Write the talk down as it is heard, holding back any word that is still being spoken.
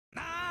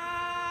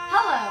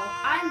Hello,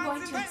 I'm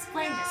going to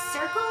explain the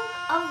circle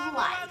of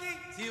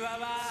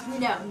life.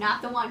 No,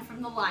 not the one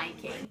from The Lion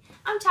King.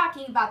 I'm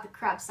talking about the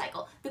Krebs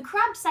cycle. The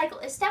Krebs cycle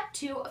is step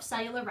 2 of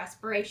cellular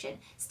respiration.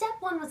 Step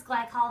 1 was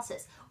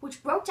glycolysis,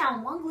 which broke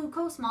down one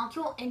glucose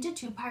molecule into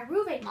 2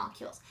 pyruvate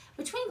molecules.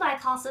 Between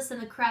glycolysis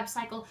and the Krebs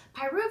cycle,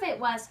 pyruvate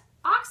was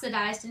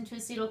oxidized into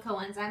acetyl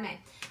coenzyme A.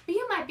 But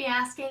you might be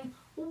asking,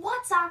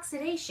 what's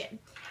oxidation?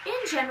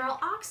 In general,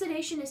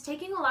 oxidation is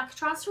taking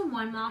electrons from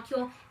one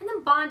molecule and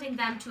then bonding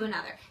them to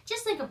another.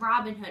 Just think of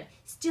Robin Hood,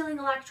 stealing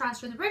electrons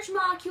from the rich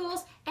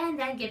molecules and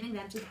then giving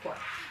them to the poor.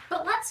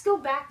 But let's go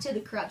back to the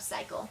Krebs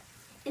cycle.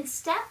 In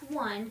step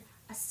 1,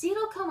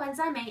 acetyl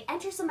coenzyme A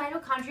enters the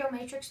mitochondrial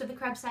matrix where the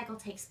Krebs cycle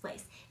takes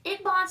place.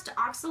 It bonds to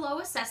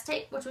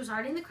oxaloacetate, which was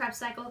already in the Krebs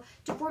cycle,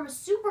 to form a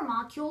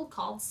supermolecule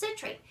called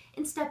citrate.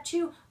 In step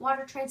 2,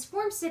 water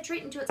transforms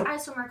citrate into its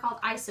isomer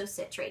called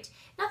isocitrate.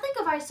 Now think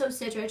of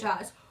isocitrate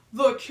as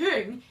the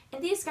king,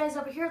 and these guys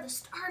over here are the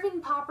starving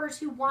paupers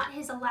who want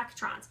his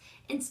electrons.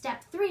 In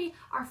step 3,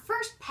 our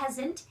first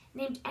peasant,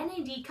 named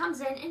NAD, comes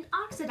in and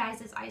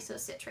oxidizes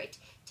isocitrate,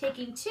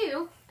 taking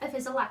 2 of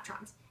his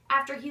electrons.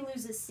 After he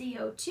loses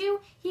CO2,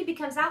 he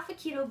becomes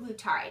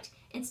alpha-ketoglutarate.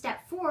 In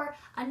step 4,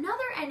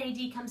 another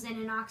NAD comes in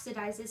and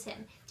oxidizes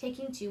him,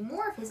 taking 2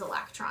 more of his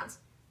electrons.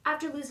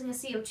 After losing a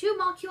CO2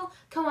 molecule,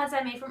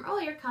 coenzyme A from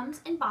earlier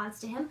comes and bonds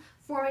to him,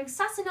 forming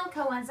succinyl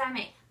coenzyme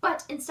A.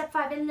 But in step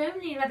 5,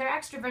 another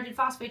extroverted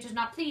phosphate is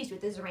not pleased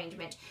with this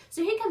arrangement,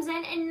 so he comes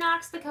in and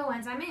knocks the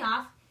coenzyme A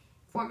off,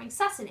 forming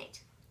succinate.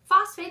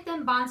 Phosphate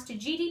then bonds to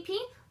GDP,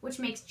 which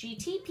makes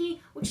GTP,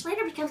 which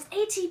later becomes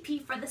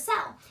ATP for the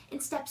cell. In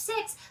step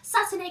 6,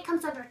 succinate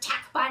comes under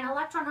attack by an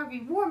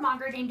electron-hungry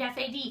warmonger named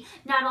FAD.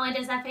 Not only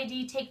does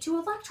FAD take 2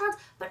 electrons,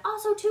 but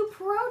also 2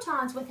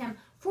 protons with him,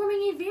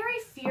 forming a very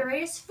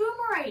furious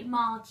fumarate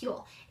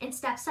molecule. In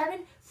step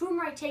 7,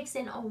 fumarate takes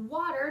in a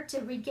water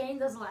to regain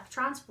those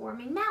electrons,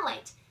 forming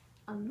malate.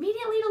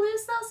 Immediately to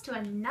lose those to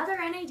another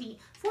NAD,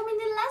 forming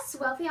the less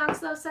wealthy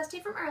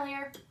oxaloacetate from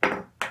earlier.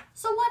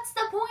 So what's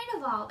the point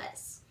of all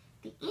this?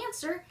 The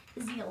answer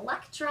is the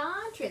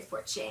electron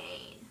transport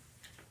chain.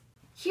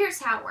 Here's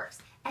how it works.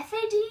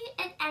 FAD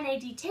and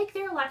NAD take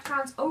their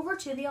electrons over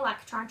to the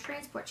electron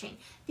transport chain.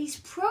 These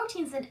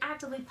proteins then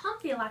actively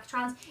pump the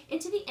electrons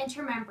into the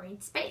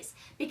intermembrane space.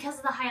 Because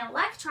of the high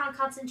electron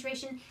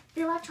concentration,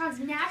 the electrons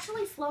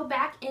naturally flow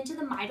back into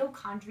the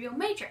mitochondrial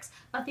matrix,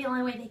 but the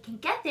only way they can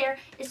get there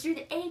is through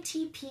the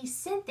ATP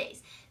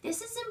synthase.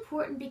 This is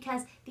important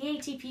because the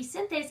ATP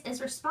synthase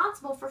is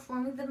responsible for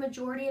forming the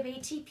majority of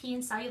ATP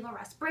in cellular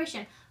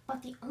respiration,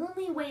 but the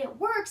only way it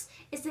works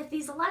is if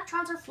these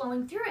electrons are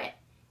flowing through it.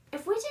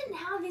 If we didn't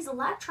have these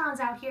electrons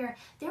out here,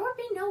 there would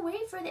be no way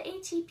for the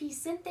ATP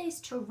synthase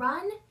to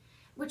run,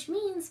 which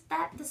means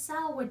that the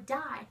cell would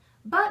die.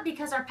 But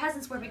because our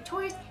peasants were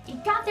victorious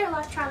and got their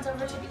electrons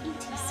over to the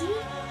ETC,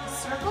 the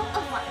circle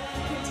of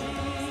life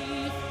continues.